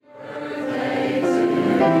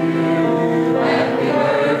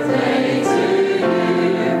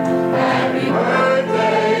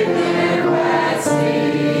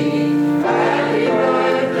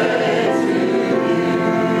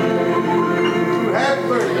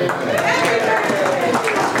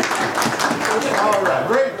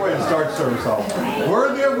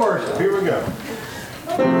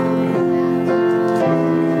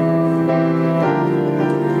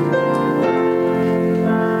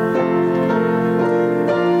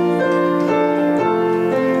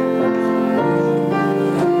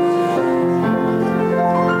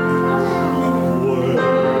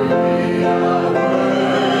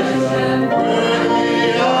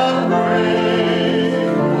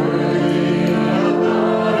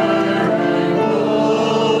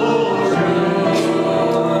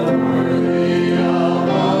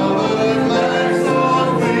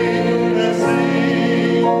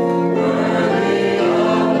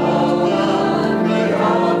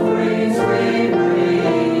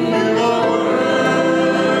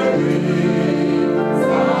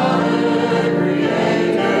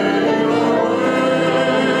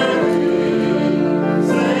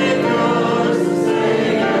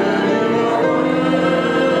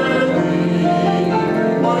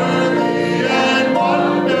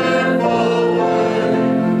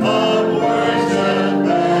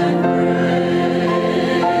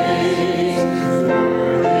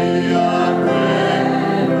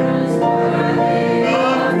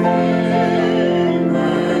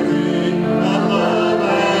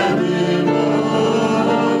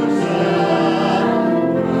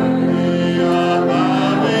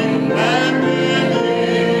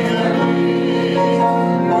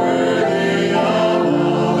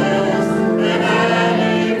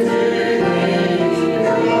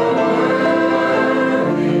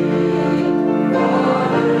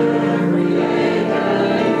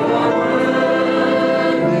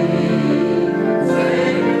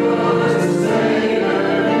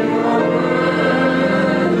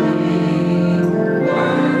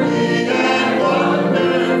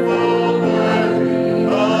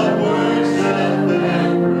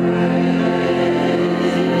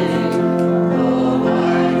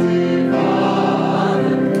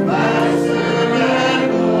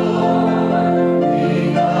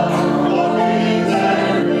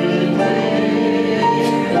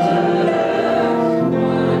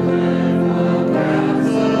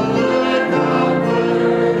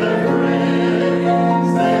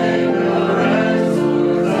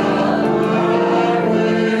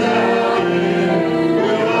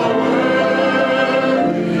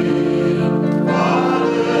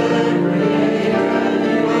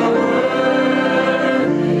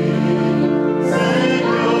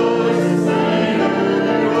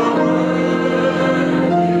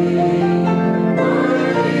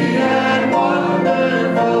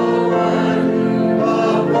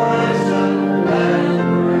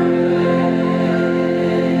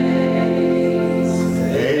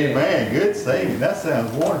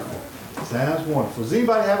wonderful. Does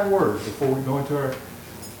anybody have a word before we go into our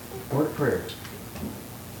word of prayer?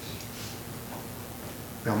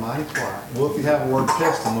 Now, mighty quiet. Well, if you have a word of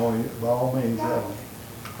testimony, by all means, have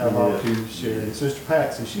an opportunity to share. And Sister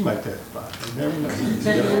Patsy, she may testify. You never know.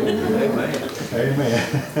 Amen.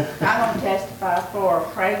 Amen. I don't testify for her.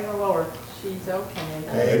 Praise the Lord. She's okay.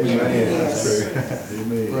 Amen. That's true.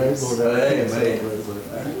 Amen. Praise the Lord. Amen.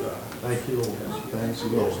 Thank you, Lord. Thank you,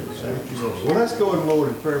 Lord. Thank you, Lord. Well, let's go in Lord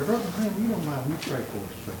in prayer. Brother Ham, you don't mind. You pray for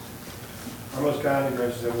us, please. Our most kind and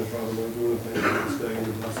gracious Heavenly Father, Lord, we want to thank you for this day and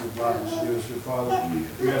the blessed life that you give us, your Father.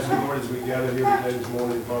 We ask you, Lord, as we gather here today this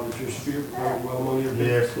morning, Father, that your spirit will dwell among your people.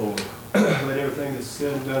 Yes, Lord. Let everything that's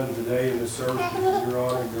said and done today in this service be for your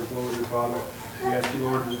honor and your glory, your Father. We ask you,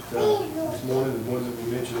 Lord, that this morning, the ones that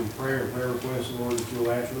we mentioned in prayer and prayer requests, Lord, that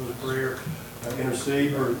you'll answer those prayers,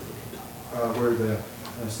 intercede where the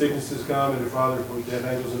sicknesses come, and Father, for death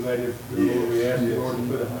angels invaded, Lord, we ask you, Lord, to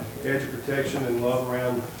put an edge of protection and love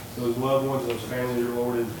around those loved ones, those families, your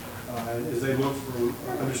Lord, and as they look for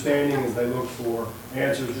understanding, as they look for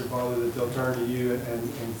answers, your Father, that they'll turn to you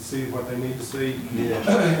and see what they need to see in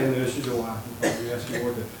the issues of life. And Father, we ask you,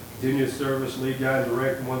 Lord, to continue the service, lead, guide,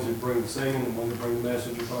 direct the ones who bring the singing, the ones who bring the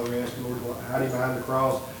message. Your Father, we ask you, Lord, to hide him behind the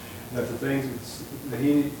cross, that the things that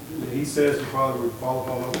he says, your Father, would fall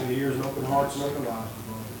upon open ears and open hearts and open lives.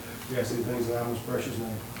 We ask these things in our most precious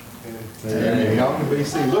name. Amen. Amen. Y'all can be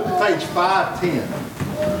seated. Look at page 510.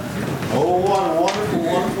 Oh, what a wonderful,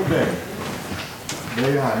 wonderful day.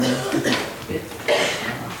 There you are.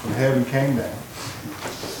 From heaven came down.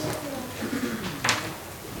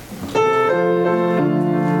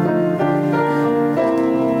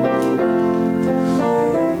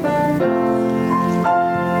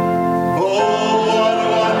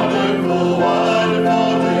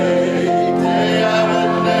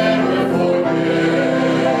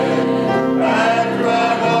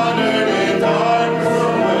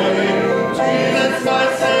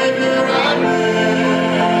 Savior, I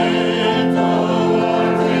made. Oh,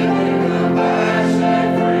 what did you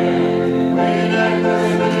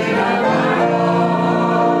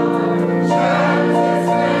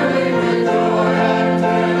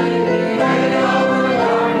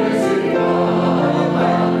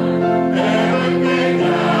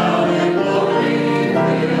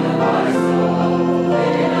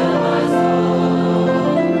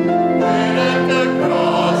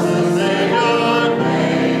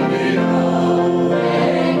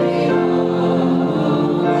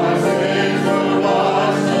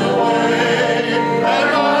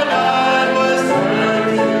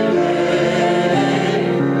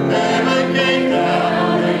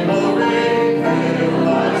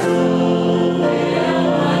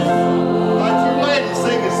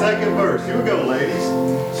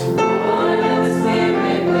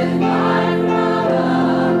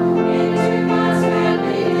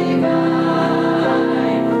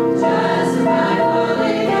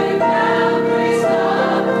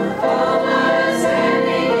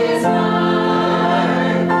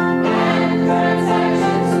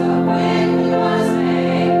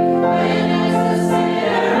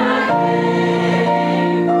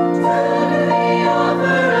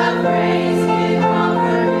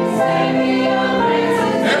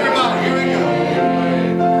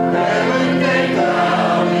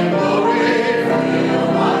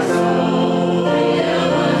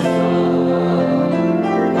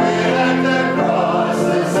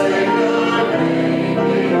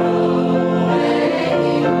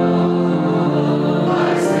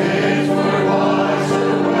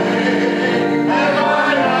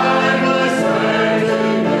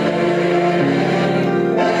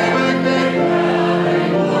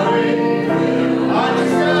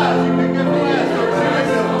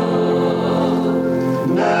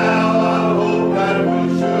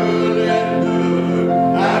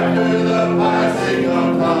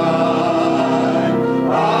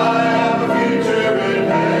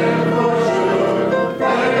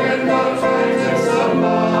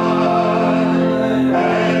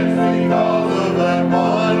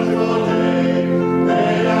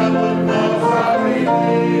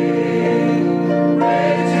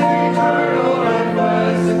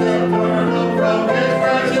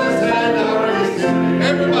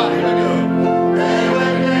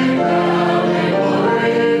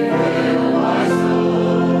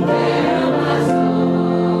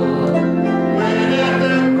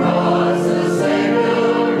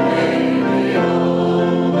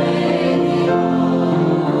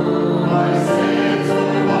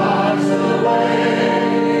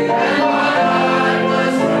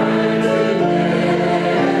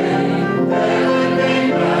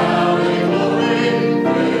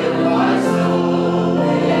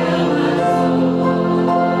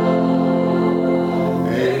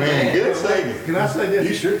can I say this?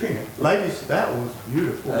 You sure can. Ladies, that was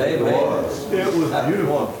beautiful. Amen. It was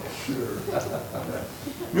beautiful.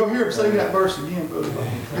 You'll hear him sing that verse again, brother.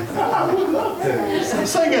 I would love to.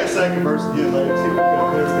 Sing that second verse again, ladies. Here we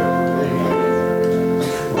go. Let's go.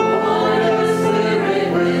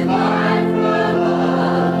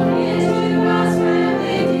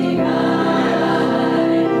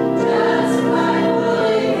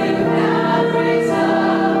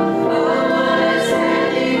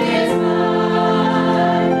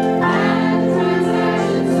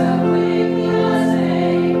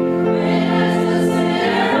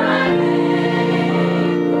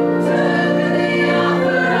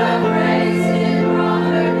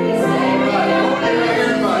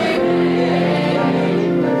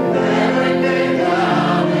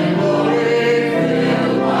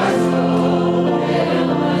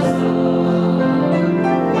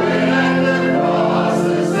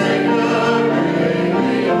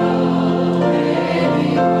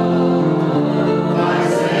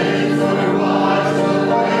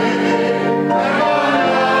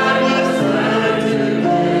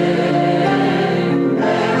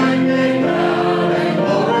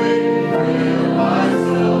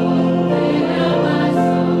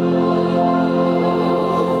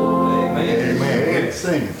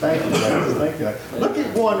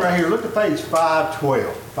 Page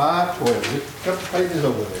 512. 512. Just a couple pages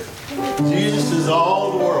over there. Jesus is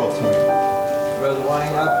all the world to me. Brother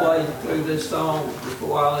Wayne, I played through this song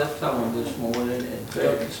before I left home this morning and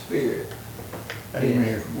felt the Spirit.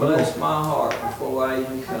 Amen. It blessed my heart before I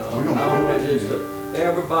even come. I want just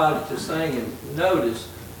everybody to sing and notice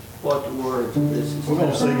what the words of this is. We're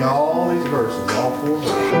going to sing all these verses, all 4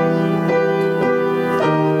 verses.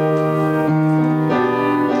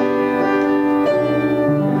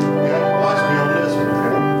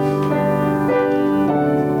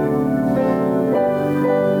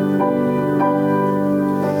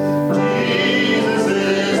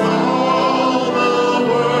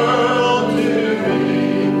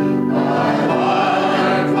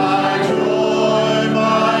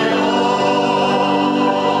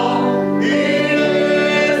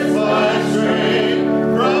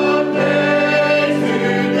 From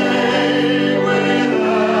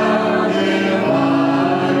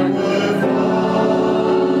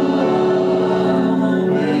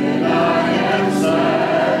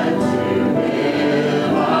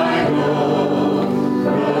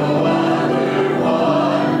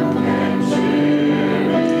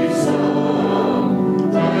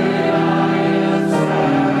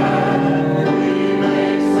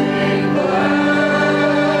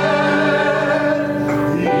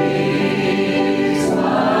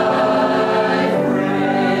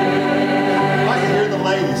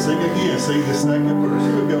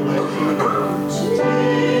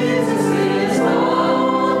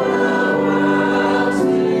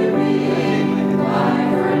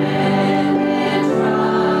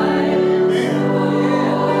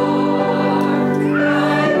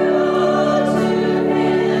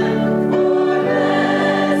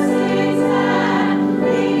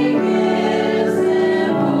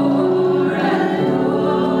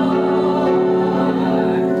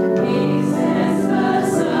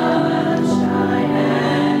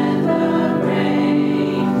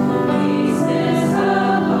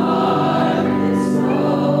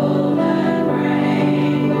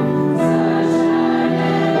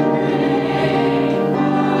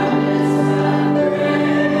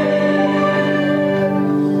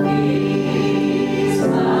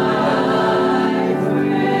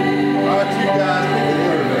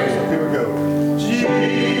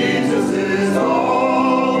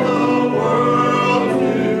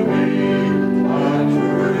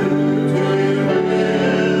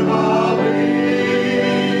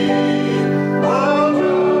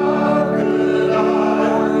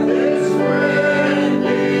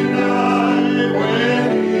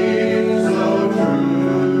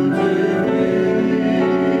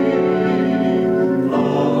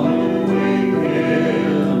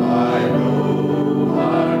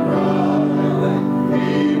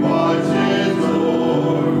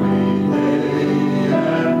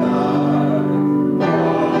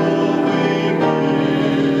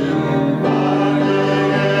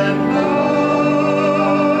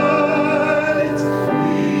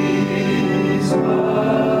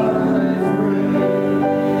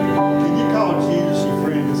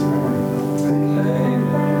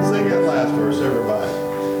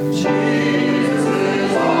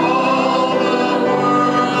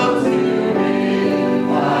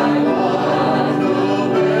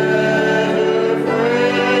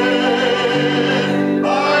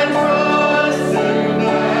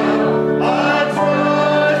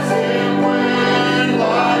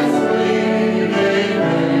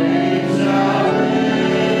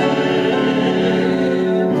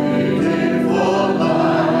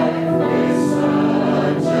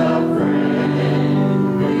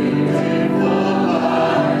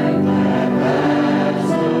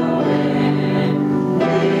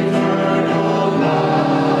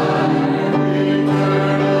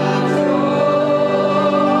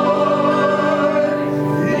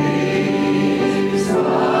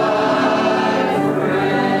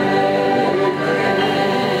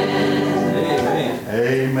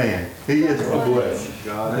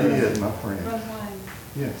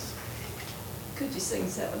Yes, Could you sing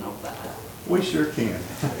 705? we sure can.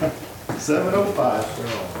 7:05.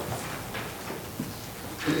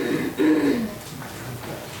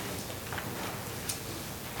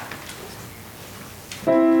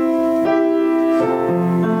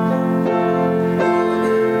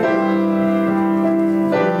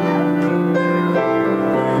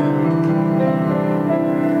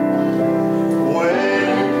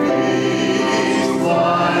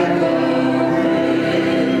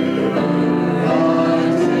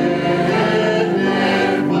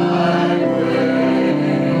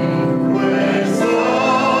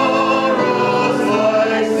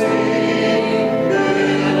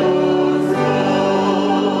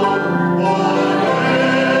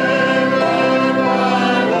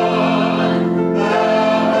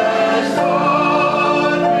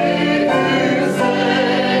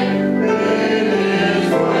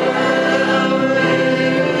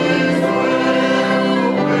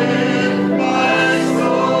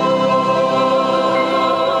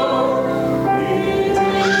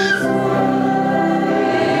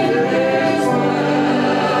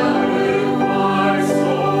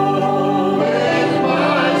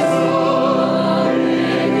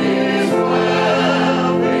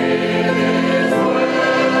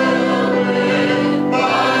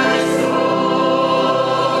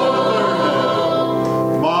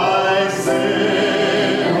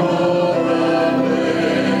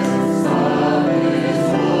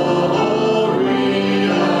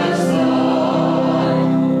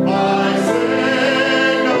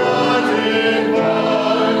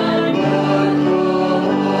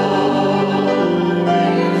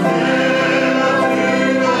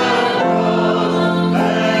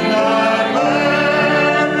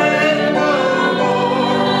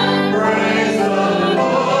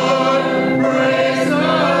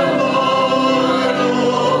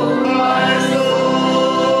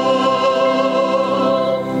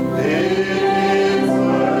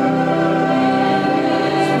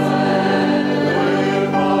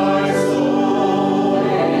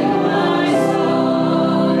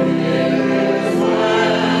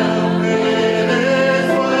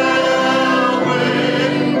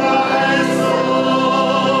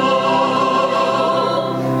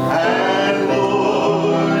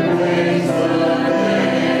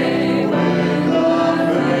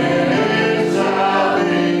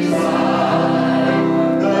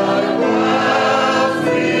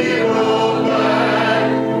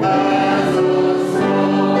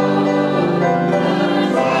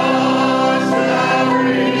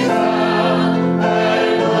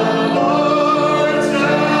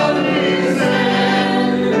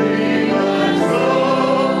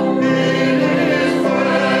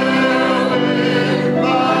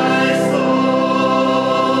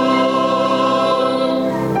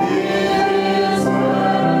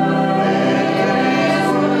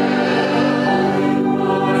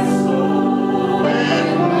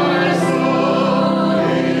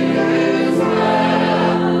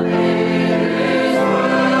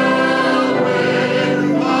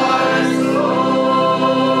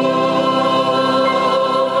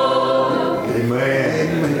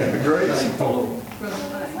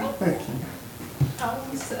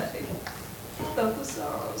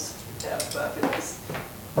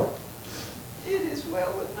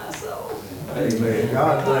 Amen.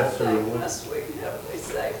 God bless you. Thank my sweet heavenly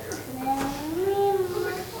Savior.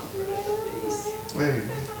 Amen.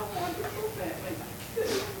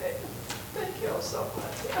 Thank you all so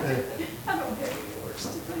much. I don't have any words to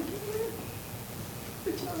thank you with,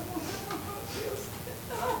 but y'all don't have my heart feels.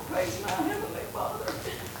 And I praise my heavenly Father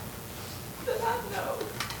that I know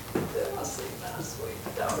that I see my sweet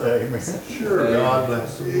daughter. Amen. Sure. God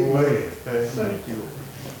bless you. Amen. Thank you.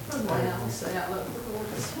 I'm going out and say I love the Lord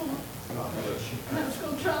this morning. God bless you. I was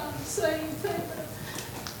going to try not to say anything, but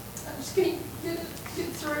I just can't get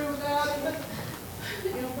through without it. But,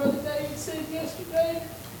 you know, Brother David said yesterday,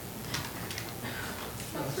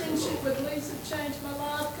 my friendship with Lisa changed my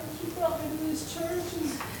life because she brought me to this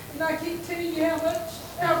church, and I can't tell you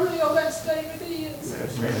how real that statement is.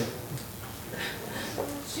 Amen.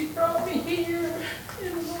 She brought me here,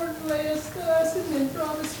 and the Lord blessed us, and then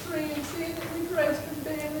brought us friends in that we raised and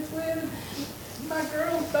bandaged with. And my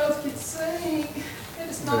girls both could sing, and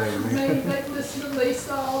it's not for me. They'd listen to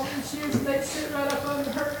Lisa all these years, and they'd sit right up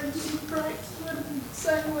under her, and she'd practice with them and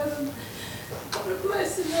sing with them. What a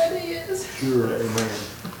blessing that is. Sure. Amen.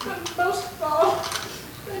 But most of all,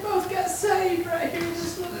 they both got saved right here in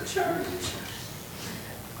this little church.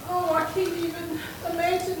 Oh, I can't even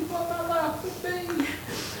imagine what my life would be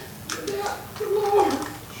without the Lord.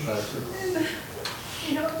 And,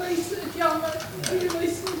 you know, Lisa, if y'all know,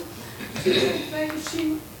 Lisa,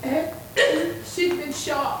 She'd been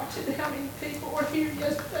shocked at how many people were here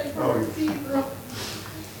yesterday for her funeral.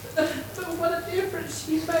 But what a difference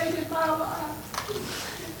she made in my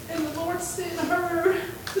life. And the Lord sent her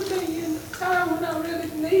to me in the time when I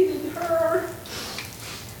really needed her.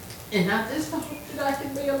 And I just hope that I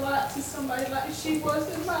can be a light to somebody like she was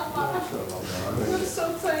in my life. I'm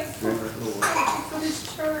so thankful. Thank you for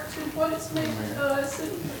this church and what it's meant to us.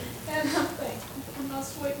 And I'm thankful for my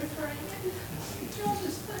sweet friend. Y'all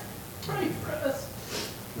just pray for us.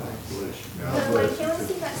 God bless you. God Marilyn, bless can we you.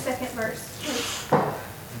 see that second verse, please?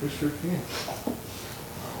 We sure can.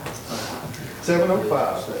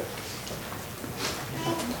 7:05.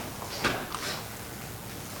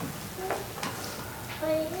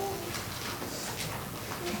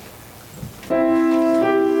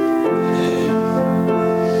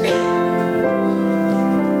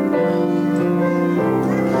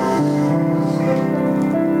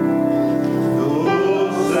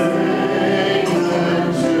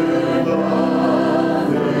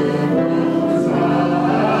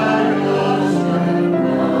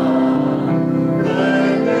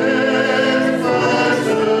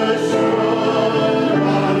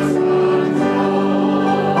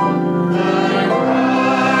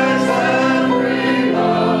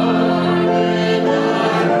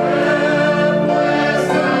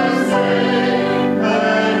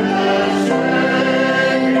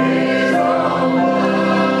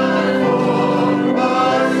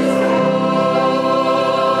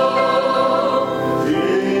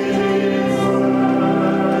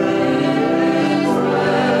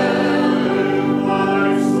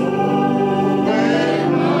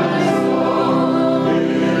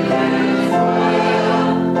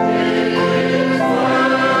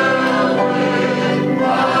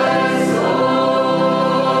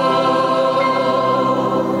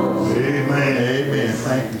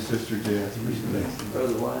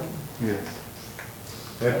 Brother Wayne, Yes.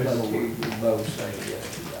 I'd Happy like to hear Lord. you both sing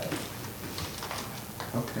yesterday.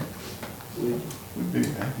 Okay. Would you? We do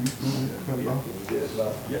that. You can do that. Can you do it,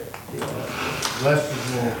 Bob? Yeah. Yeah. Bless his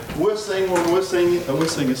Lord. We'll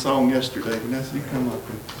sing a song yesterday. Vanessa, you come up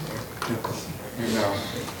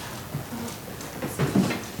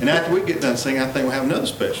and after we get done singing, I think we'll have another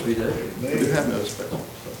special. We do. We do have another special.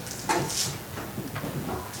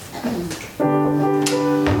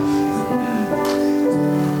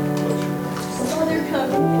 While they're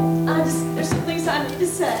coming, there's some things I need to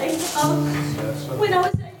say. When I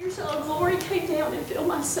was 8 years old, glory came down and filled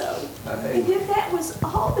my soul. And if that was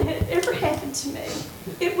all that had ever happened to me,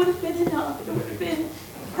 it would have been enough. It would have been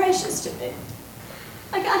precious to me.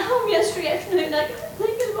 I got home yesterday afternoon and I got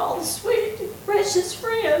thinking of all the sweet, precious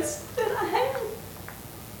friends that I had.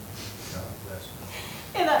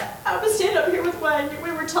 And I was standing up here with Wayne and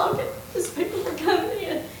we were talking as people were coming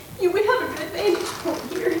in. We have a good vantage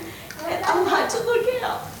point here. And I like to look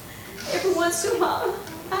out. Every once in a while,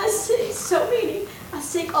 I see so many. I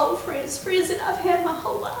see old friends, friends that I've had my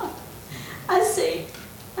whole life. I see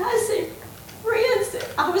friends that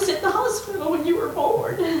I was in the hospital when you were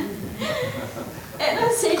born. And I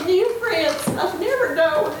see new friends I've never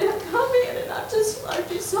known that have come in, and I just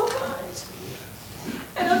love you so much.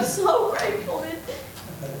 And I'm so grateful that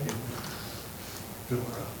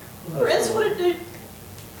friends want to do.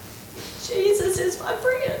 Jesus is my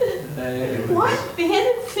friend. What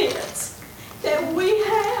benefits that we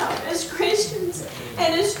have as Christians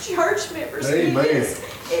and as church members. Amen.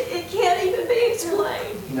 It can't even be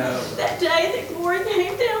explained. No. That day that glory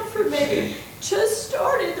came down for me just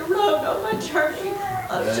started the road on my journey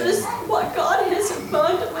of just what God has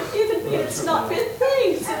abundantly given me. It's not been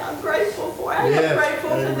things that I'm grateful for. I am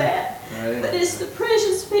grateful for that. But it's the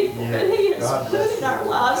precious people that He has put in our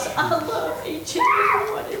lives. I love each and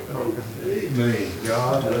every one of them. Amen.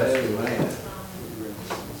 God bless you. Amen.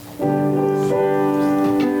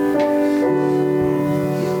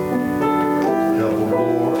 Help the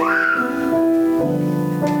Lord.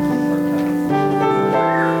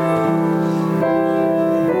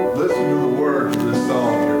 Listen to the words of this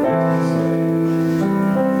song here.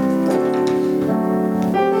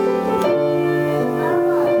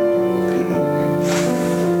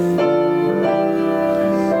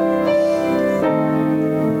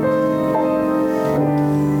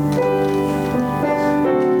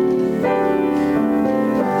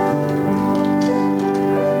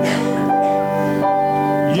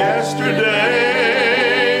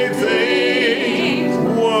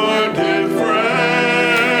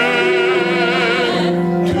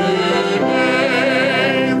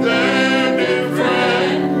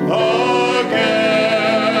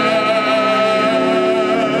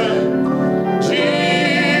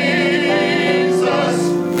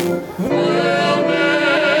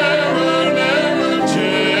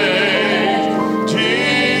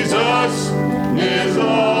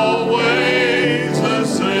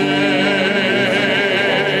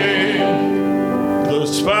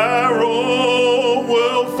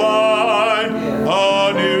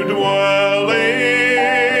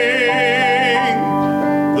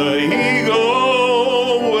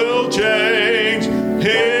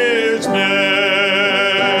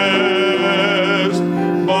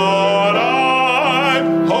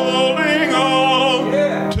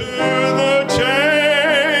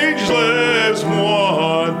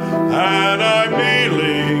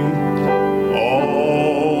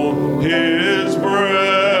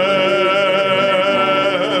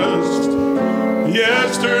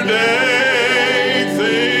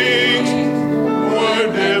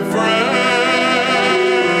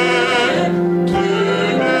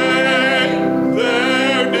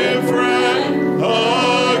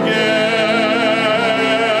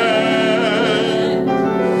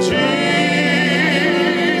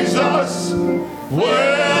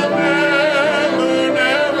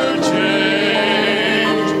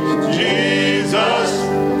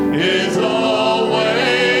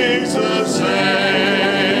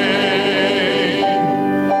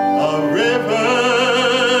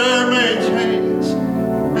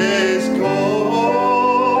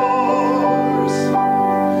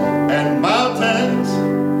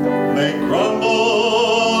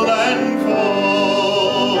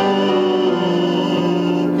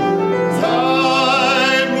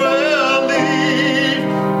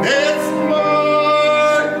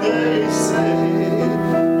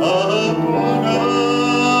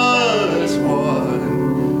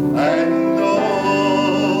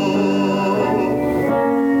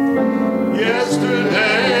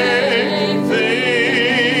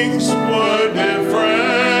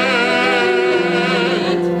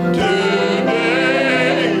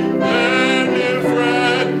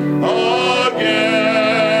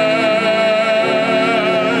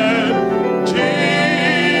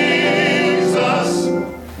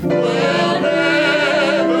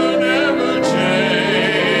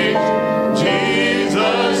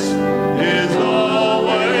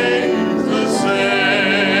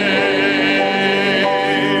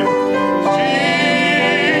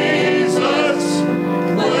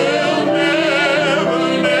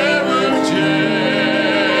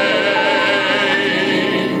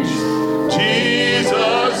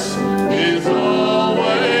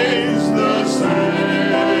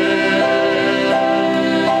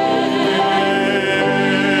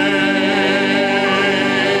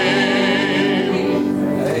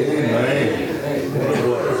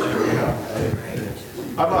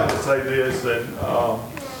 I'd like to say this, and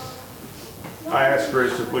I asked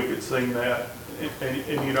Chris if we could sing that.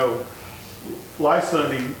 And you know, last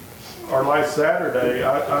Sunday, or last Saturday,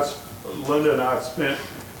 Linda and I spent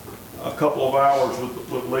a couple of hours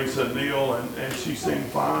with Lisa and Neil, and she seemed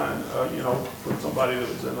fine, you know, for somebody that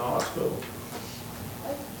was in the hospital.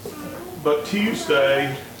 But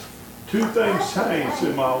Tuesday, two things changed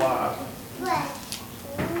in my life.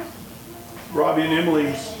 Robbie and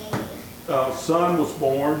Emily's son was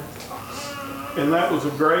born, and that was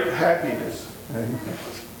a great happiness.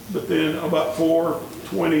 But then about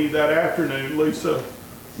 4:20 that afternoon, Lisa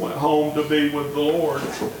went home to be with the Lord,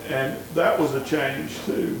 and that was a change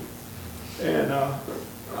too. And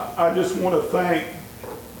I just want to thank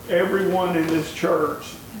everyone in this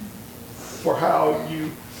church for how you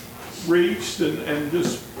reached and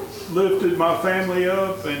just lifted my family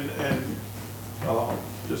up and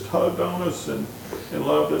just hugged on us and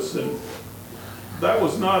loved us. And that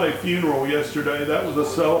was not a funeral yesterday. That was a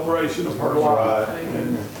celebration of her life.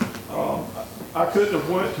 And I couldn't have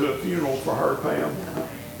went to a funeral for her, Pam.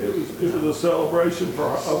 It was a celebration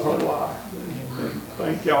of her life. And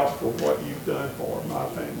thank y'all for what you've done for my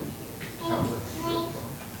family.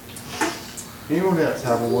 Anyone else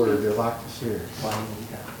have a word they'd like to share?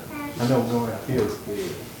 I know we're going to have kids.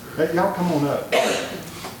 Hey, y'all come on up.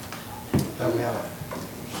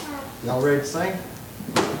 Y'all ready to sing?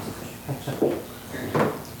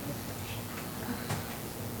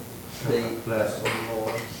 Bless the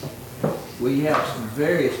Lord. We have some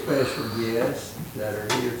very special guests that are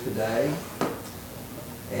here today,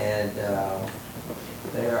 and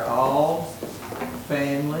they are all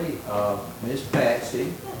family of Miss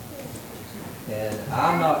Patsy, and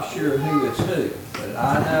I'm not sure who is who, but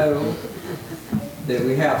I know that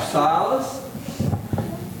we have Silas,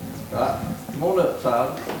 right? Come on up,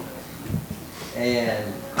 Silas,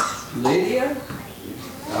 and Lydia.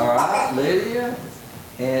 All right, Lydia.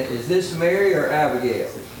 And is this Mary or Abigail?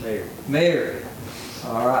 Mary. Mary.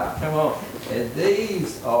 All right, come on. And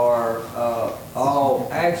these are all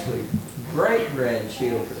actually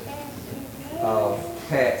great-grandchildren of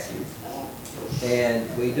Patsy. And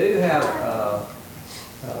we do have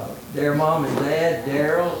their mom and dad,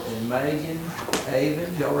 Daryl and Megan,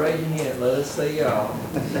 Avon. Y'all raise your hand. Let us see y'all.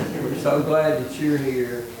 We're so glad that you're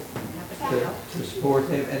here to support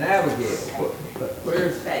them. And Abigail.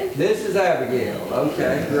 This is Abigail.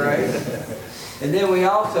 Okay, great. And then we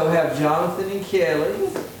also have Jonathan and Kelly,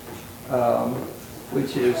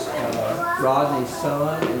 which is Rodney's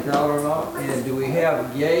son and daughter-in-law. And do we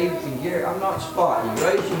have Gabe and Gary? I'm not spotting you.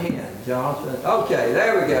 Raise your hand, Jonathan. Okay,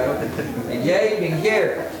 there we go. And Gabe and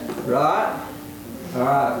Gary, right? All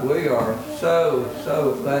right, we are so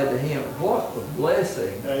glad to him. What a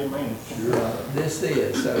blessing. Amen. This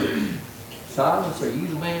is. So, Silas, are you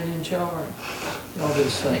the man in charge? Y'all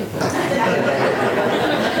just sing.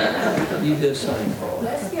 You just sing for us.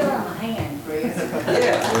 Let's give him a hand, Chris.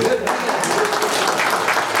 Yeah, good hand.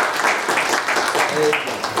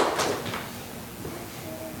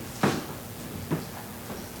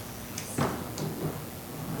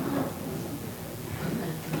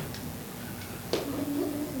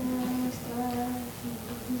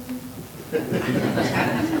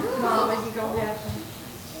 Mama, you gonna have to.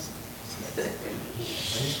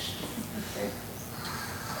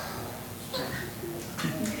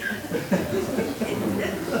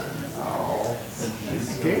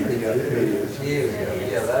 Here we go.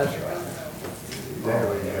 Yeah, that's right. There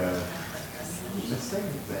we go.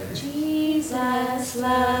 Jesus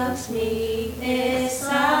loves me, this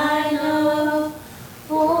I know,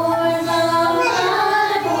 for the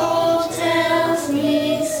Bible tells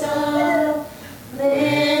me so.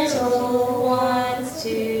 Little ones to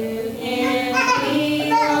Him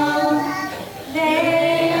belong.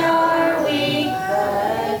 They are weak,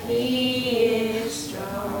 but He is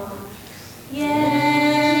strong.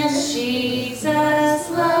 Yes, Jesus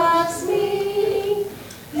loves me.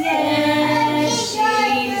 Yes,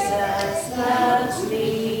 Jesus loves me.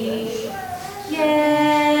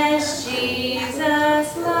 Yes,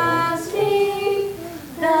 Jesus loves me.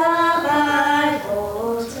 The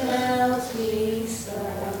Bible tells me so.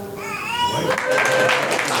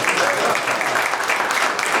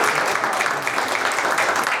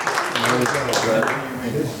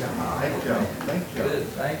 Thank you. Good,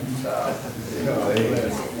 thank you, Silas.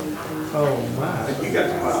 Oh, my. You got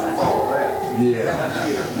to follow that. Yeah.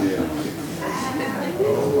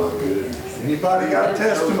 Oh, my goodness. Anybody got a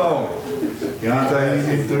testimony? Anything you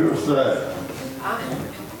can do or say?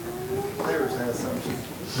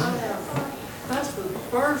 That's the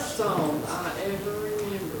first song I ever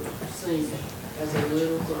remember singing as a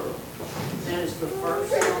little girl. And it's the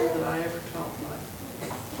first song that I ever taught my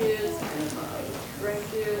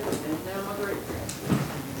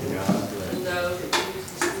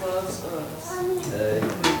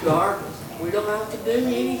We don't have to do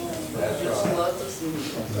anything. He just loves us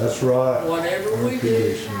anyway. That's right. Whatever we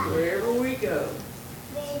do, wherever we go,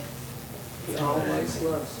 He always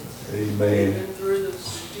loves us. Amen. Even through the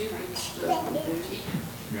stupid stuff we do,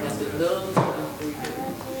 and the dumb stuff we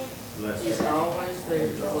do, He's always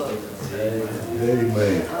there to love us.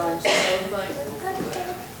 Amen. I'm so thankful for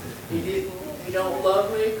that. He don't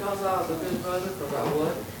love me because I was a good mother, because I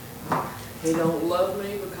wasn't. He don't love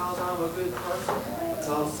me because I'm a good person,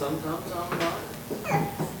 because sometimes I'm not.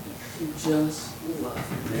 He just loves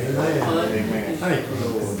me. Amen. Thank you,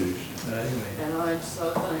 Lord. And I'm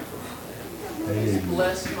so thankful for that. He's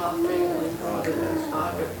blessed my family more than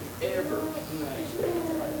I could ever imagine.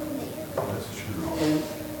 And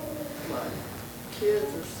my kids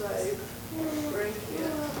are saved,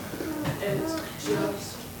 grandkids, and it's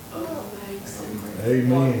just amazing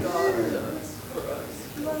Amen. what God does for us.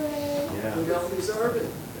 We don't deserve it,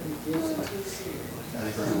 and He gives it to us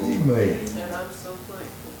anyway. Amen. And I'm so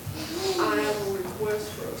thankful. I have a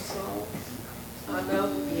request for a song. I know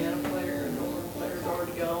the piano player and the organ player's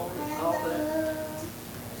already gone and all that.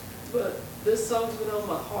 But this song's been on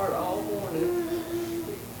my heart all morning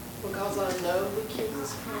because I know the kids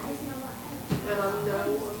is coming. And I know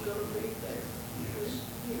I'm going to be there. Here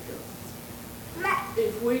you go.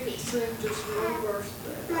 If we could sing just one verse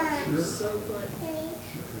of that, I'd be so thankful.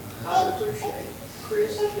 I would appreciate it.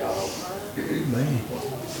 Chris, if y'all don't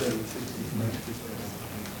mind.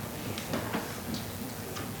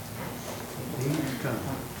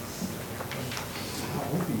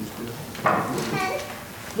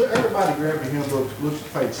 Let everybody grab your hymn books. Look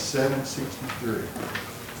at page 763.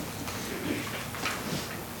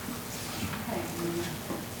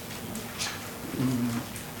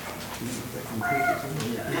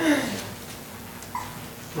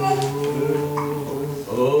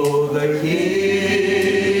 Oh, the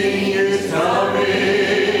King is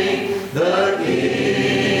coming, the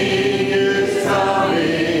King is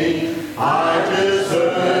coming. I just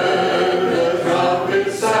heard the trumpet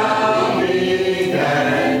sounding,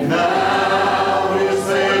 and now His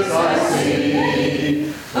face I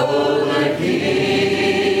see. Oh, the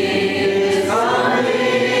King is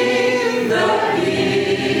coming, the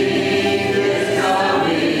King is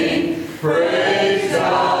coming. Praise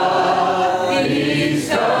God, He's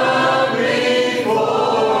coming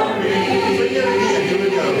for me.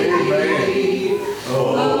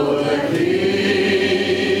 Oh, the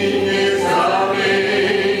King is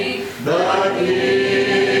coming, the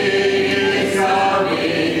King is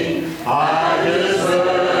coming. I just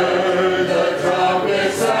heard the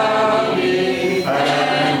trumpet sounding,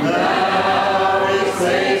 and now His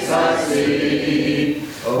face I see.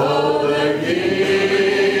 Oh, the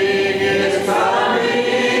King is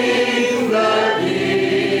coming, the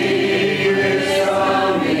King is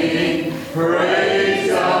coming. Praise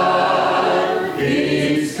God,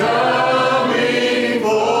 He's coming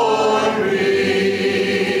for me.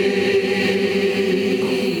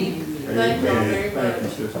 Thank y'all very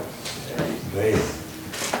much. Amen.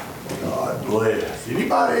 God bless.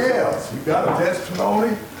 Anybody else? You got a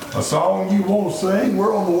testimony? A song you want to sing?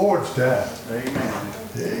 We're on the Lord's time. Amen.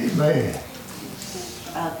 Amen.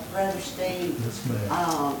 Brother Steve, Yes,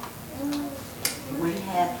 ma'am.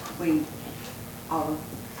 we are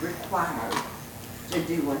required to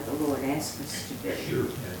do what the Lord asks us to do. Sure.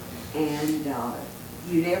 And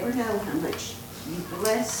you never know how much you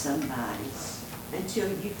bless somebody until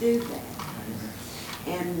you do that.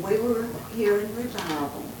 And we were here in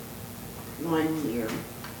revival one year.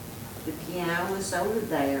 The piano was over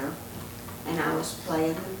there, and I was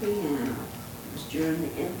playing the piano. It was during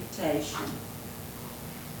the invitation.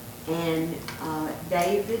 And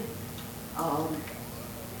David,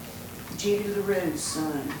 Judy LaRue's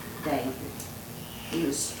son, David, he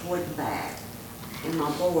was toward the back, and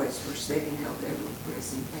my boys were sitting over there with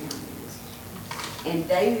Chris and Pam. And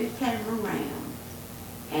David came around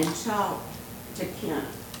and talked to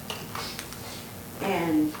Kenneth.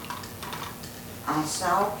 And I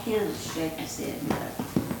saw Kenneth shake his head no.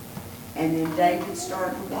 And then David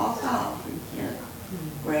started to walk off, and Kenneth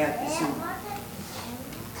grabbed his arm.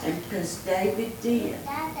 And because David did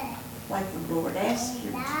what the Lord asked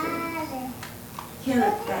him to do,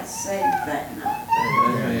 Kenneth got saved that night.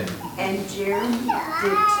 Amen. And Jeremy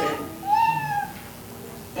did too.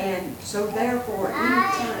 And so therefore,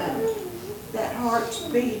 anytime that heart's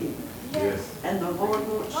beating, and the Lord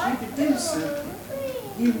wants you to do something,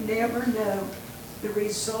 you never know the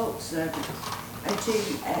results of it until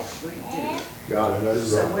you actually do it. Got it. That's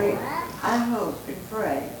So right. I hope and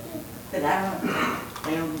pray that I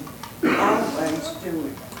am always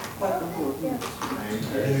doing what the Lord wants me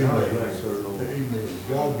to do. Amen. Amen.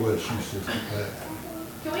 God bless you, Sister Pat.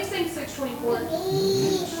 Can we sing 624?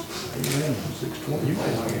 Amen. 620. You may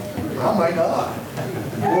sing. I may not.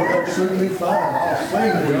 Lord, that'll soon be fine. I'll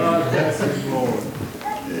sing with you. God bless his Lord.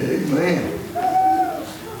 Amen.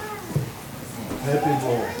 Happy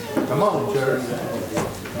Lord. Come on, church.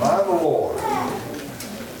 By the Lord.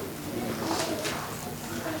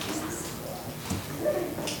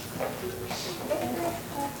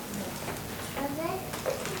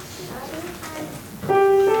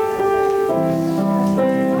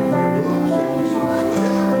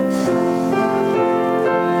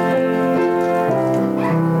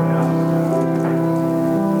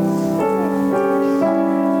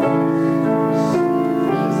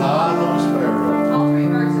 His eyes on a sparrow. All three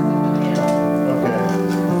verses if you can. Okay.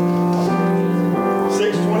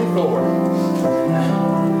 624.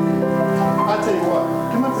 I tell you what,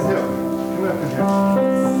 come up and help me. Come up and help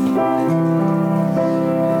me.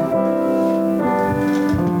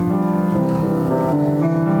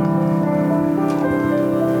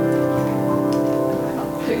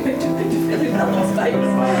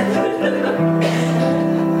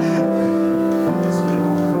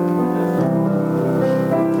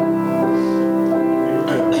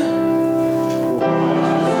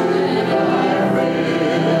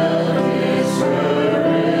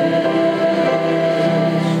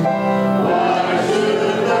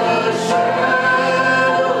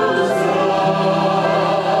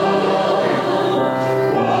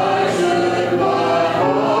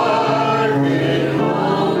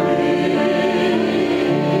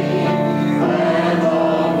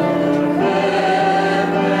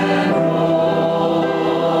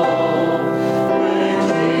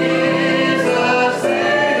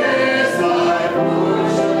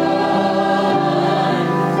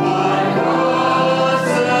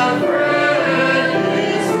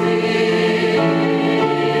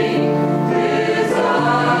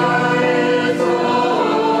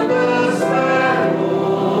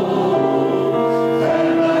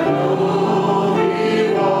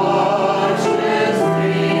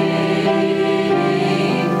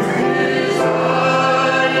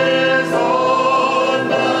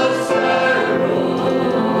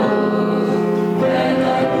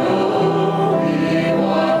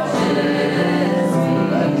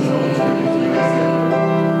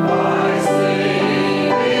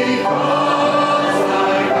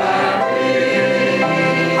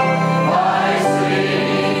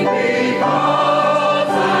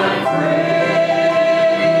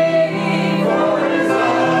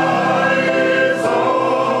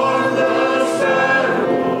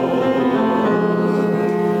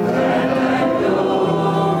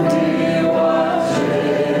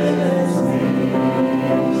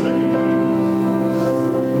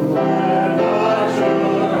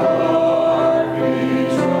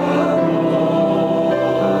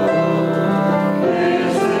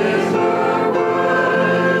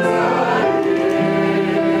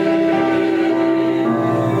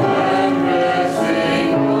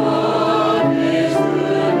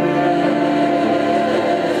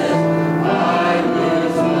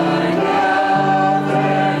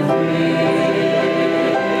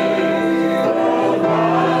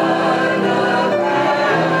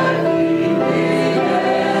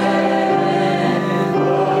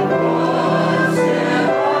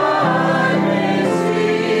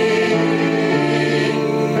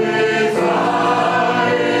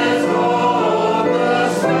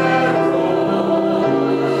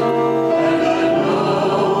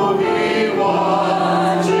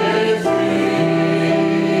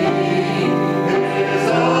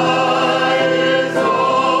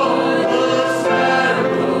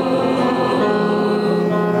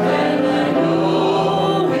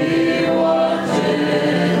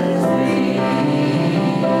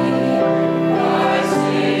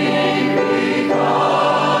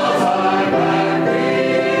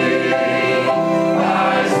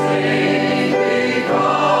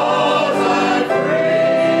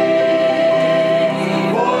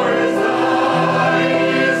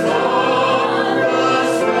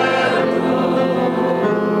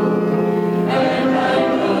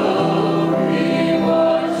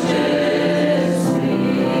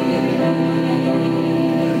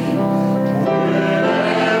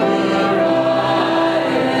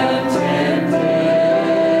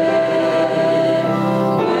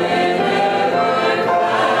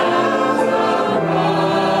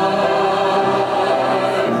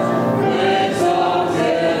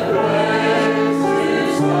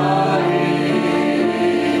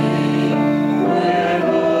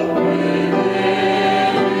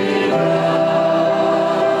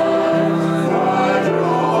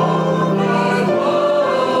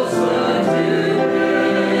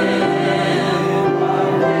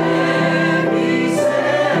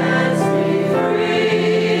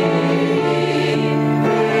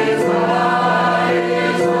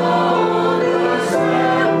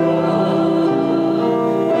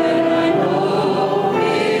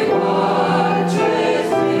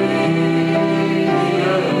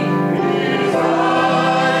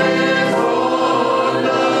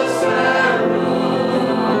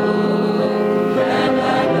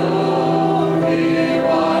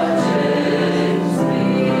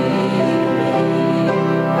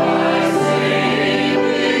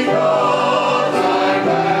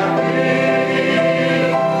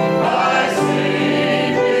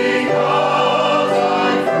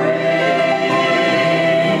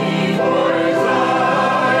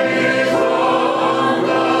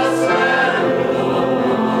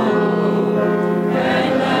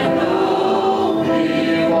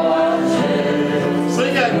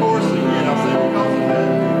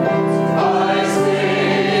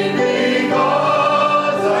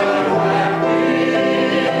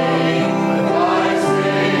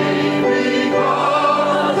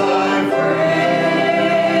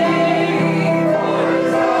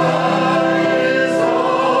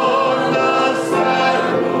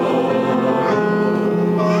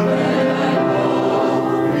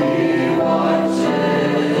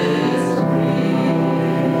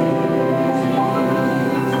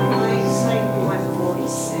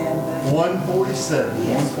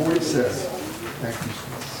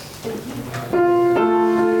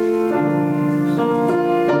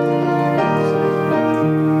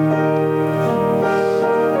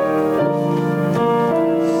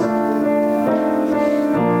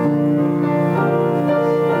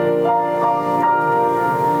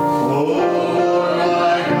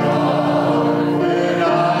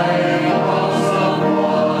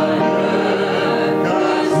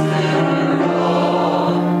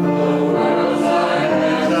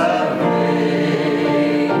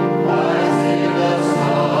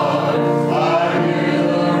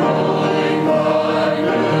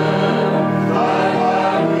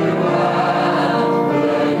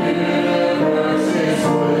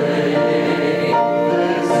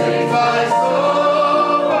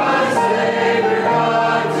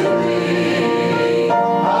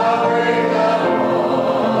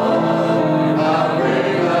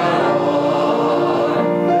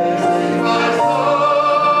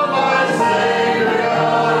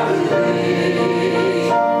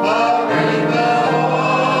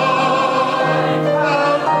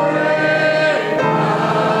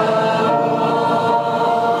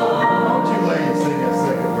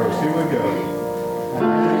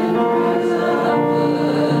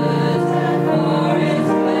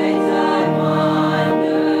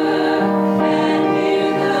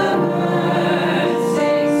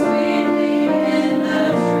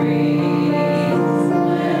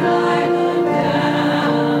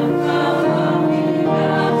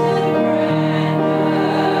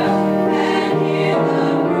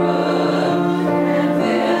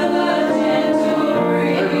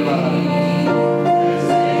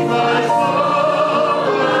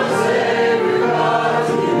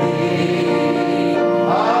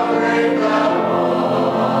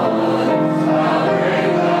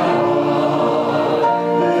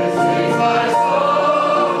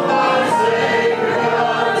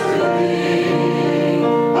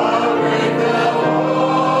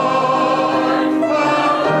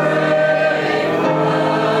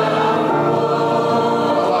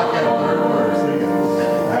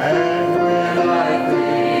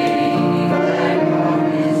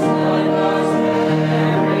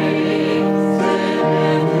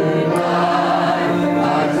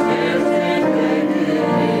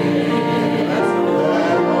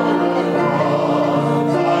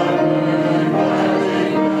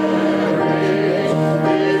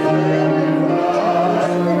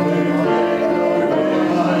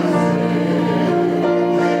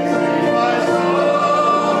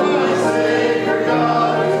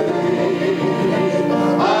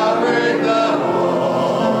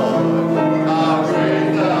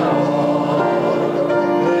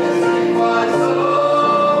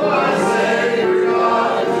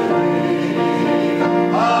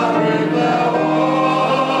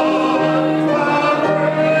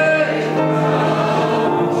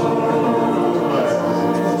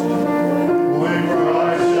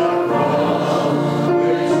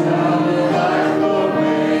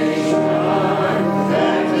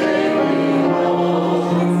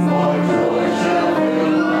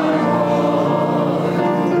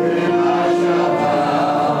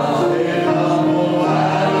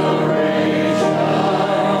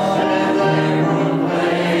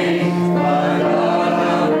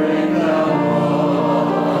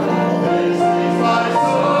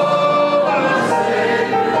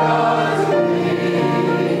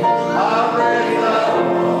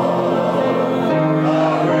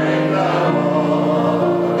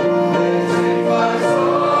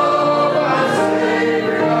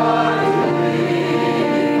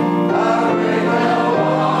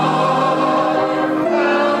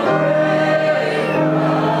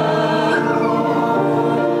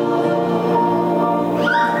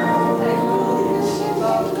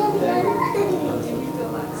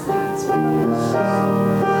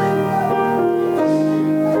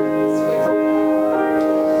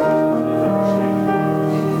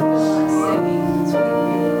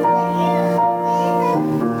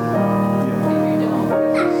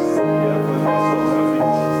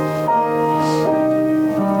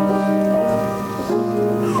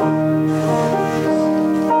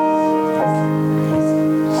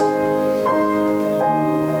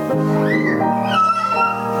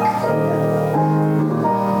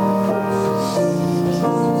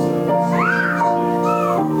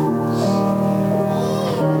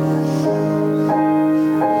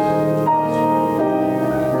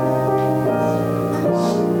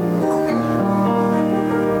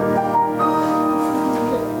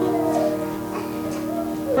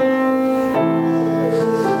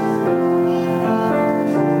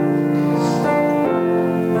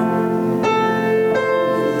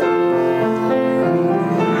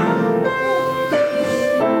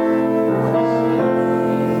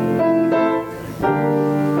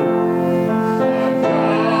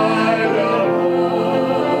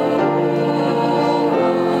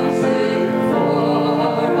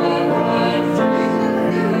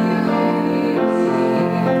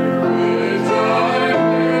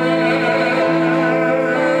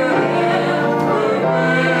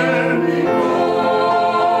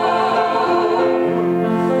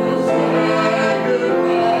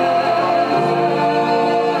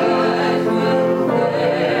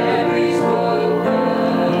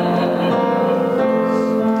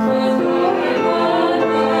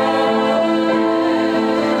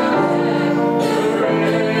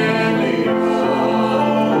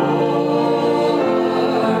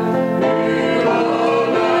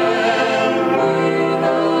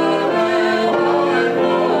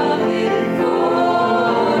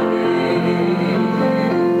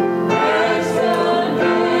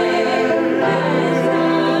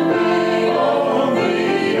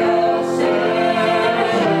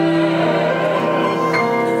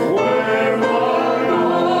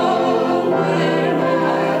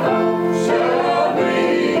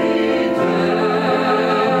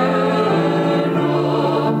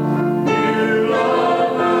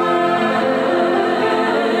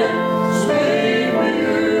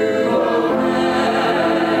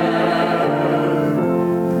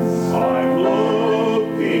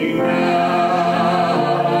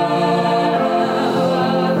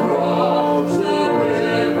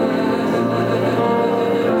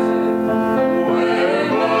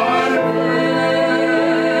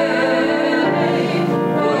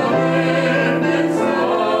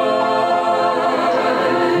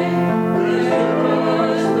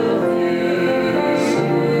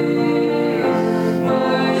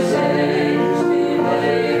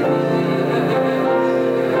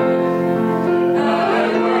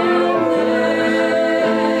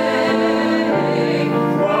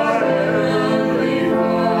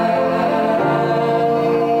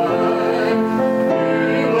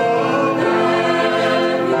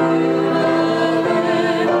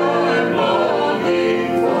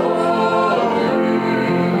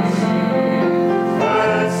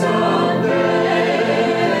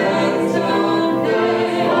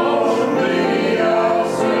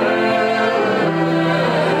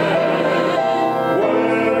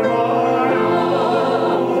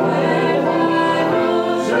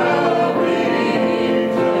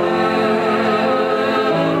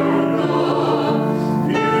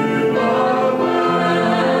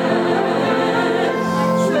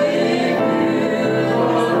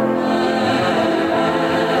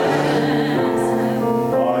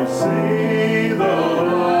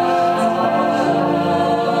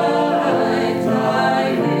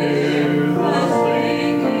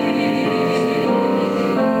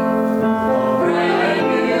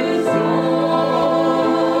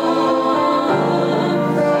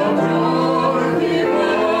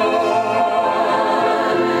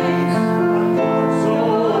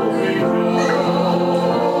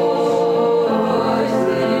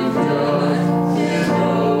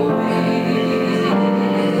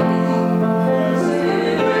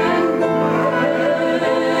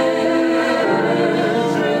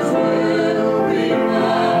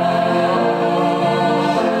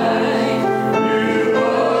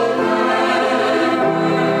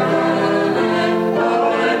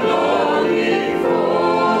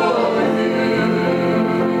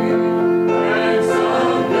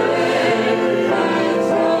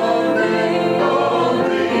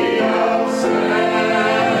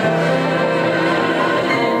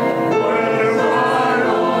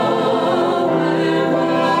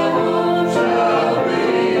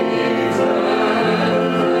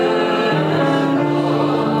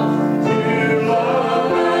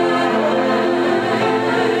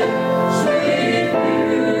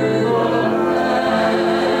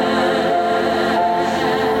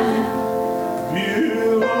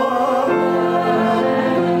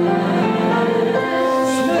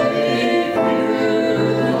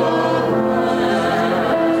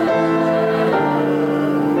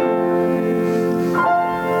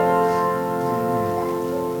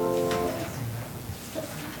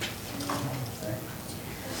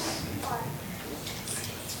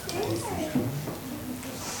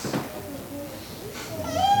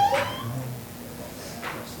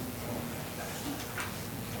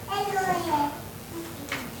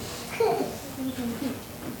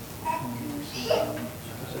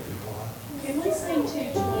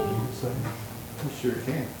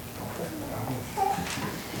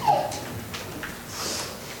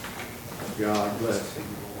 God bless you.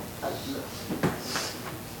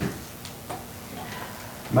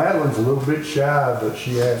 Marilyn's a little bit shy, but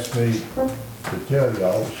she asked me to tell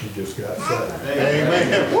y'all that she just got saved.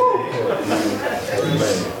 Amen.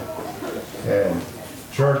 Amen. And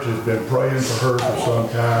church has been praying for her for some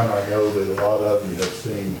time. I know that a lot of you have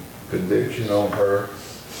seen conviction on her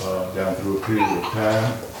down through a period of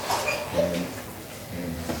time. And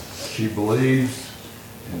she believes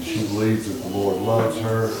that the Lord loves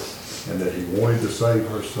her and that he wanted to save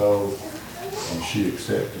her soul, and she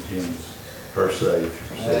accepted him as her Savior.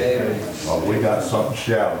 Amen. We got something to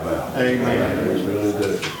shout about. Amen. We really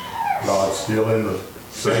do. God's still in the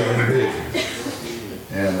saving business.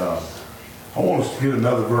 And I want us to get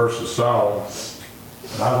another verse of song,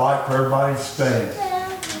 and I'd like for everybody to stand.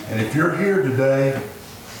 And if you're here today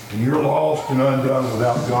and you're lost and undone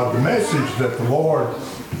without God, the message that the Lord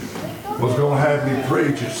was going to have me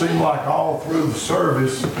preach, it seemed like all through the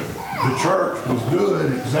service, the church was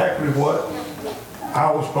doing exactly what I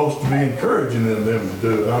was supposed to be encouraging them to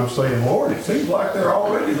do. And I'm saying, Lord, it seems like they're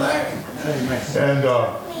already there. And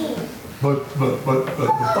but the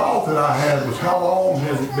thought that I had was, how long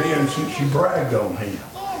has it been since you bragged on him?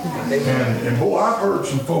 And boy, I've heard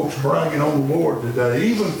some folks bragging on the Lord today,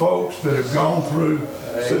 even folks that have gone through,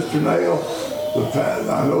 Sister Nell,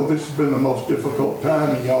 I know this has been the most difficult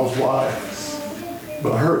time in y'all's life,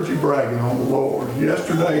 but I heard you bragging on the Lord.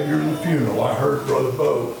 Yesterday during the funeral, I heard Brother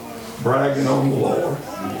Beau bragging on the Lord.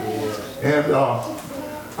 And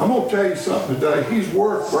I'm going to tell you something today. He's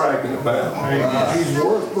worth bragging about. He's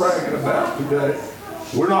worth bragging about today.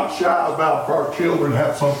 We're not shy about if our children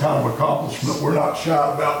have some kind of accomplishment. We're not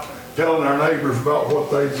shy about telling our neighbors about what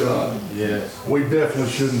they've done. Yes. We definitely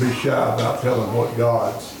shouldn't be shy about telling what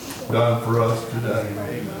God's done for us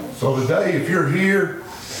today. So today, if you're here,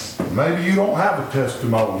 maybe you don't have a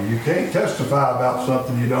testimony. You can't testify about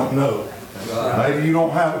something you don't know. Maybe you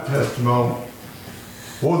don't have a testimony.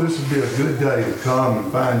 Boy, this would be a good day to come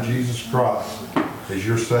and find Jesus Christ as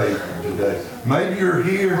your Savior today. Maybe you're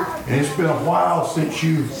here and it's been a while since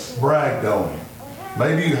you've bragged on him.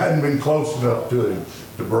 Maybe you hadn't been close enough to him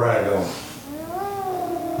to brag on him.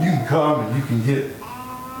 You can come and you can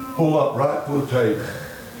pull up right to the table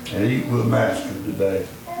and eat with the Master today.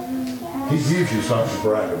 He gives you something to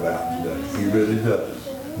brag about today. He really does.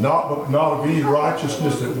 Not of any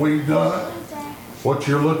righteousness that we've done. What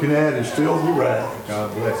you're looking at is still the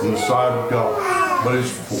rags in the sight of God. But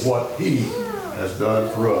it's for what he has done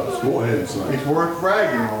for us. Go ahead and sing. It's worth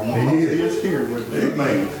bragging on. He is. He is here with me.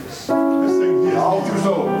 Amen. This thing The altar's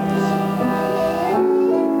open. Hallelujah.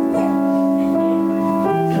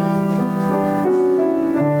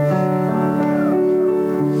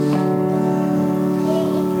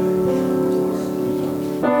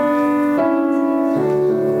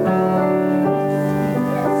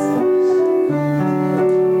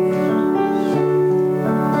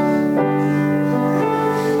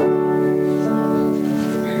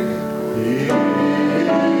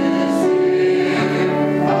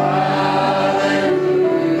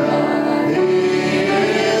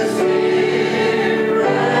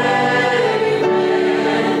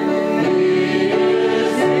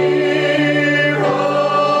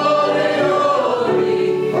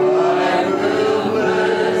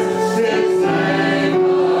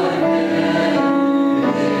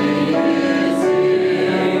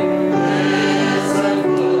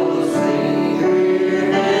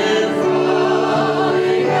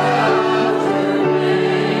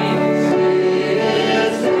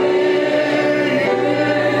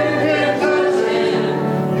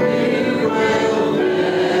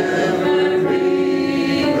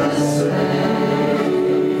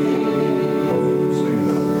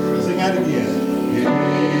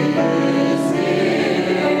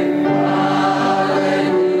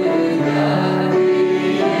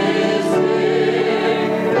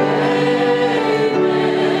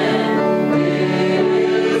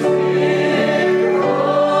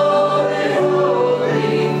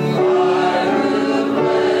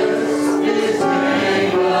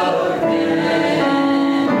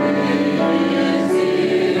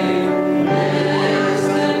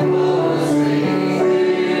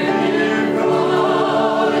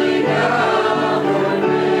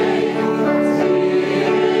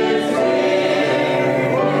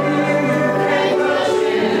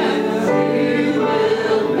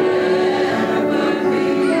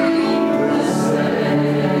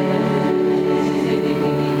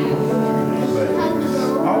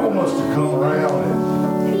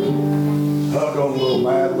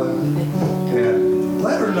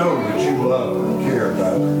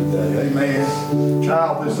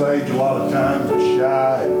 child this age a lot of times is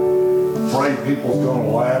shy and afraid people's gonna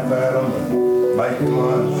laugh at them and make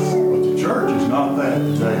fun. But the church is not that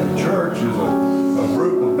today. The church is a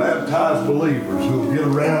group of baptized believers who will get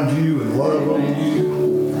around you and love on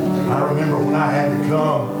you. I remember when I had to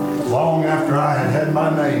come long after I had had my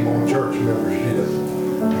name on church membership.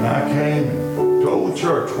 And I came and told the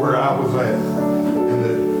church where I was at and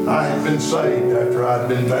that I had been saved after I'd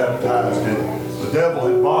been baptized. And the devil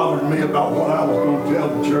had bothered me about what I was going to tell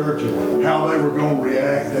the church and how they were going to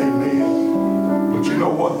react, amen. But you know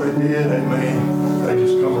what they did, amen? They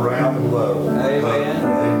just come around and love. Amen.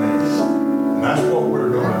 Amen. And that's what we're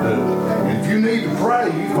going to do. And if you need to pray,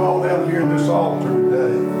 you fall down here in this altar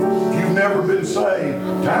today. If you've never been saved,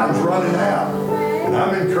 time's running out. And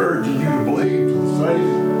I'm encouraging you to believe to the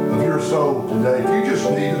saving of your soul today. If you just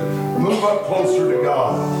need to move up closer to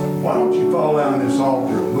God, why don't you fall down this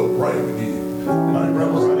altar and we'll pray with you. Honey,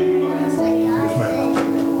 brother, right? Yes, ma'am.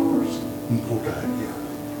 Okay,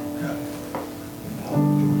 yeah.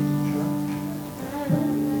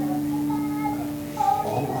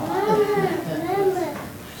 All right.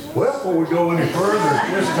 Well, before we go any further at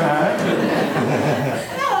this time,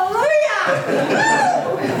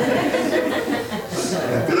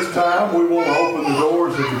 at this time we want to open the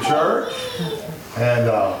doors of the church. And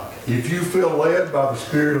if you feel led by the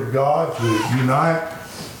Spirit of God to unite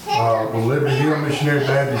with Liberty Hill Missionary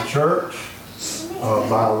Baptist Church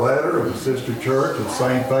by a letter of the sister church of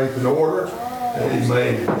Same Faith and Order,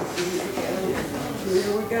 amen.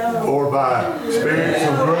 Or by spirits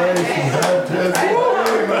of grace and baptism,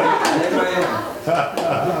 amen.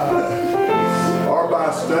 Or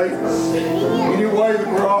by statement, any way that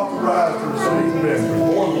we're authorized to receive them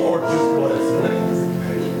before the Lord just bless them.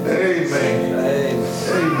 Amen.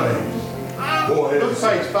 Amen. Go ahead. Look at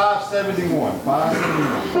page 571.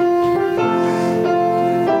 571.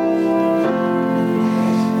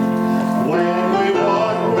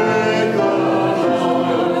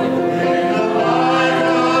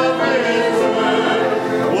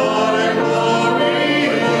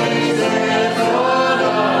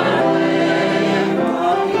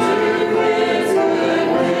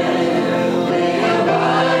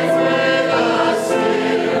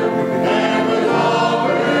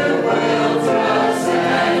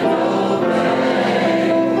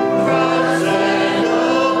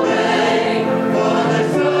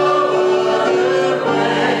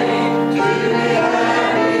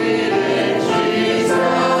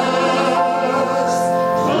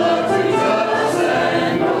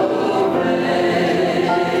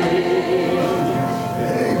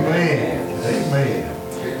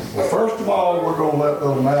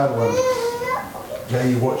 Little Marilyn tell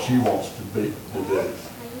you what she wants to be today.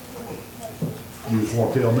 You just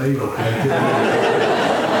want to tell me? Okay, tell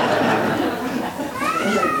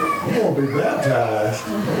me. You want to be baptized.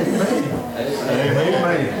 Amen.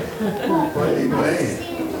 Amen. Amen.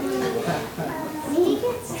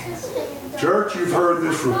 Church, you've heard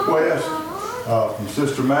this request from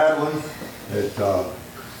Sister Marilyn that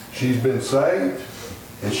she's been saved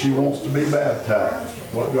and she wants to be baptized.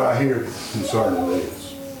 What do I hear concerning this?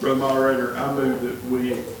 Brother Moderator, I move that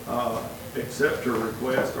we accept her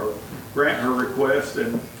request or grant her request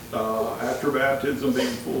and after baptism be in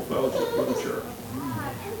full fellowship with the church.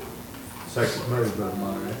 Second move, Brother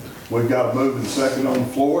Moderator. We've got a move and second on the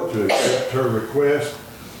floor to accept her request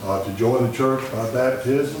to join the church by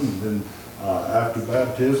baptism and then after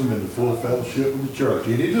baptism into full fellowship with the church.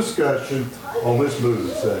 Any discussion on this move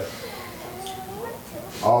and second?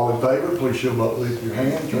 All in favor, please show up with your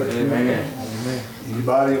hand. Church. Amen. Amen.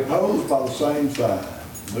 Anybody opposed by the same sign?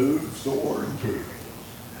 Move, sword, and carry.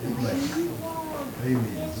 Amen.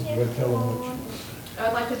 Amen. Go tell them what you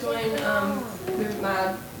I'd like to join with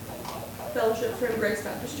my fellowship from Grace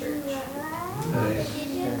Baptist Church. Amen.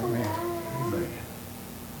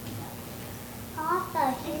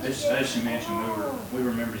 As she mentioned, we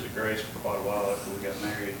were members of Grace for quite a while after we got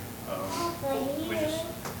married. We just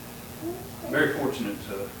very fortunate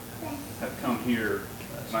to have come here,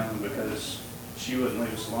 mainly because she wouldn't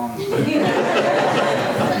leave us alone.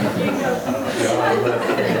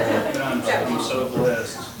 I'm so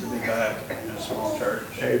blessed to be back in a small church.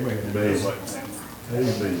 Amen. It feels like family.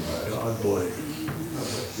 Amen. God bless.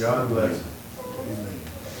 God bless. Amen.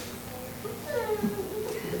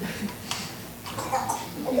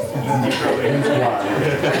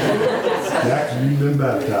 Jackson, you've been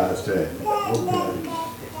baptized, have you? Okay.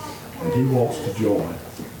 And he wants to join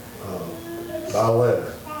by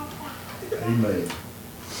letter. Amen.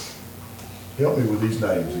 Help me with these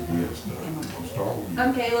names again. I'll start with you.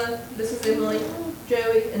 I'm Kayla, this is Emily,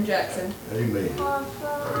 Joey, and Jackson. Amen.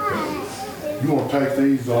 Okay. You want to take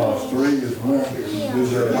these three as one?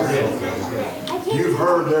 You've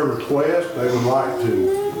heard their request. They would like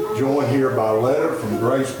to join here by letter from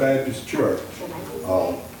Grace Baptist Church.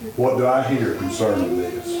 What do I hear concerning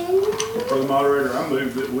this? For the moderator, I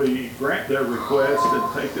move that we grant their request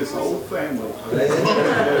and take this whole family.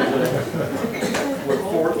 We're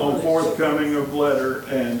on forthcoming of letter,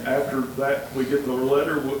 and after that, we get the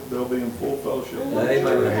letter, they'll be in full fellowship.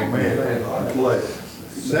 Amen. God bless.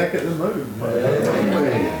 Second the move.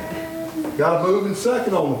 Amen. Got a move and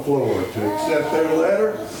second on the floor to accept their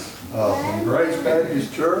letter from Grace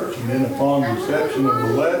Baptist Church, and then upon reception of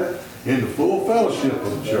the letter, into full fellowship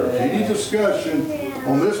of the church. Any discussion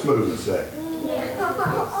on this move and second?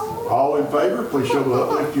 All in favor, please show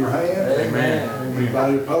up, lift your hand. Amen.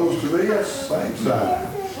 Anybody opposed to this? Same sign.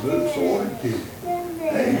 Move, sword, and keep.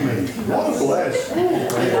 Amen. What a blessing. What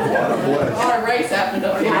a blessing. Our race happened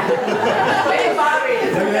up here. Hey, Bobby.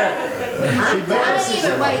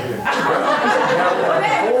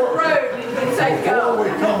 Before we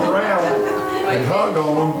come around and hug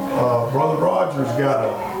on them, Brother Roger's got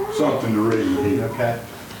something to read here. Okay.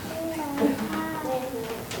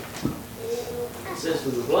 This is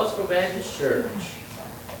from the Beau Baptist Church.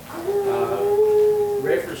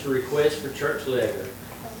 Reference a request for church letter.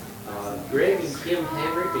 Greg and Kim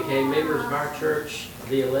Hamrick became members of our church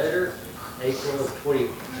via letter April of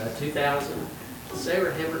 2000.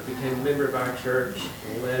 Sarah Hamrick became a member of our church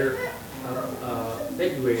in a letter of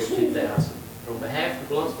February of 2000. On behalf of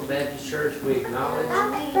the Beau Baptist Church, we acknowledge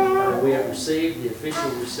we have received the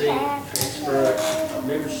official receipt transfer of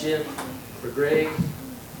membership for Greg,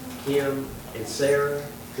 Kim, and Sarah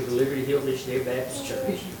to the Liberty Hill Missionary Baptist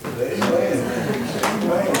Church. Amen.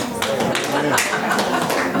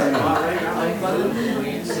 We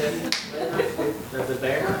accept the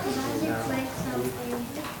bearer.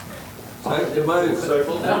 Take the move.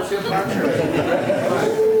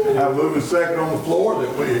 Have move and second on the floor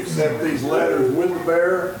that we accept these letters with the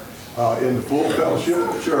bearer in the full fellowship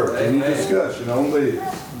of the church. Any discussion on this?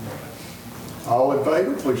 All in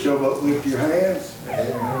favor, please show up, lift your hands.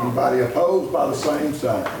 Anybody opposed by the same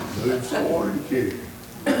sign? Move, sword, and carry.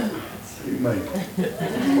 Amen.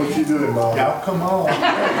 What you doing, Bob? Y'all come on.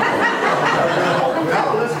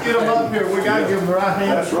 Now let's get them up here. We gotta give them the right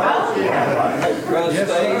hand. That's right.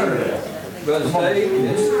 Brother Steve,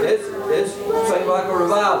 it seems like a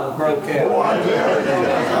revival broke out. Oh, I'm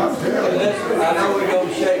telling you. I know we're going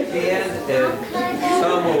to shake hands and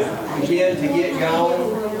some will begin to get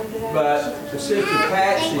going, but Sister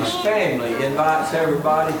Patsy's family invites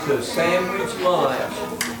everybody to a sandwich lunch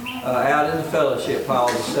out in the fellowship hall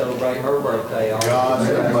to celebrate her birthday. God,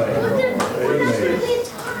 amen.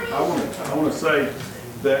 I want to say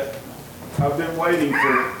that I've been waiting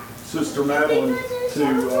for Sister Marilyn to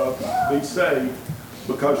be saved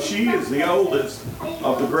because she is the oldest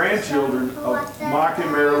of the grandchildren of Mike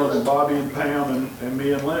and Marilyn and Bobby and Pam and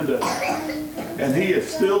me and Linda. And he is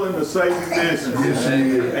still in the saving business. Yes,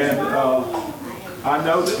 he is. And I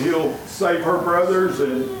know that he'll save her brothers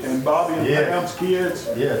and Bobby and Pam's kids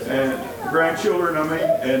and grandchildren,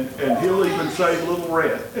 and he'll even save little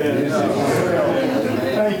Red. And,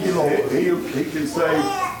 thank you, Lord. He can save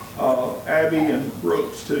Abby and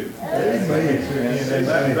Brooks too. Amen.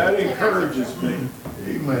 And that encourages me.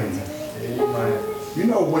 Amen. Amen. You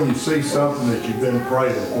know when you see something that you've been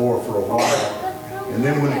praying for a while, and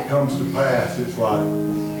then when it comes to pass, it's like,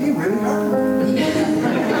 he really heard. Amen.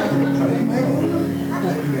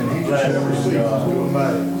 Amen. He just never ceases to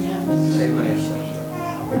amaze. Amen.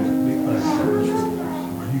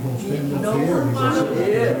 Are you gonna stand up here? Or you gonna sit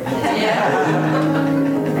there?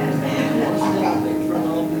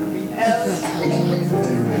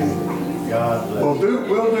 We'll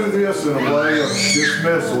do this in a way of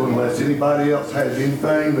dismissal unless anybody else has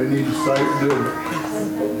anything they need to say or do.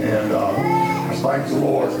 And I thank the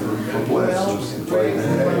Lord for blessing us.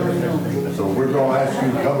 So we're going to ask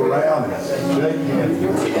you to come around and shake hands.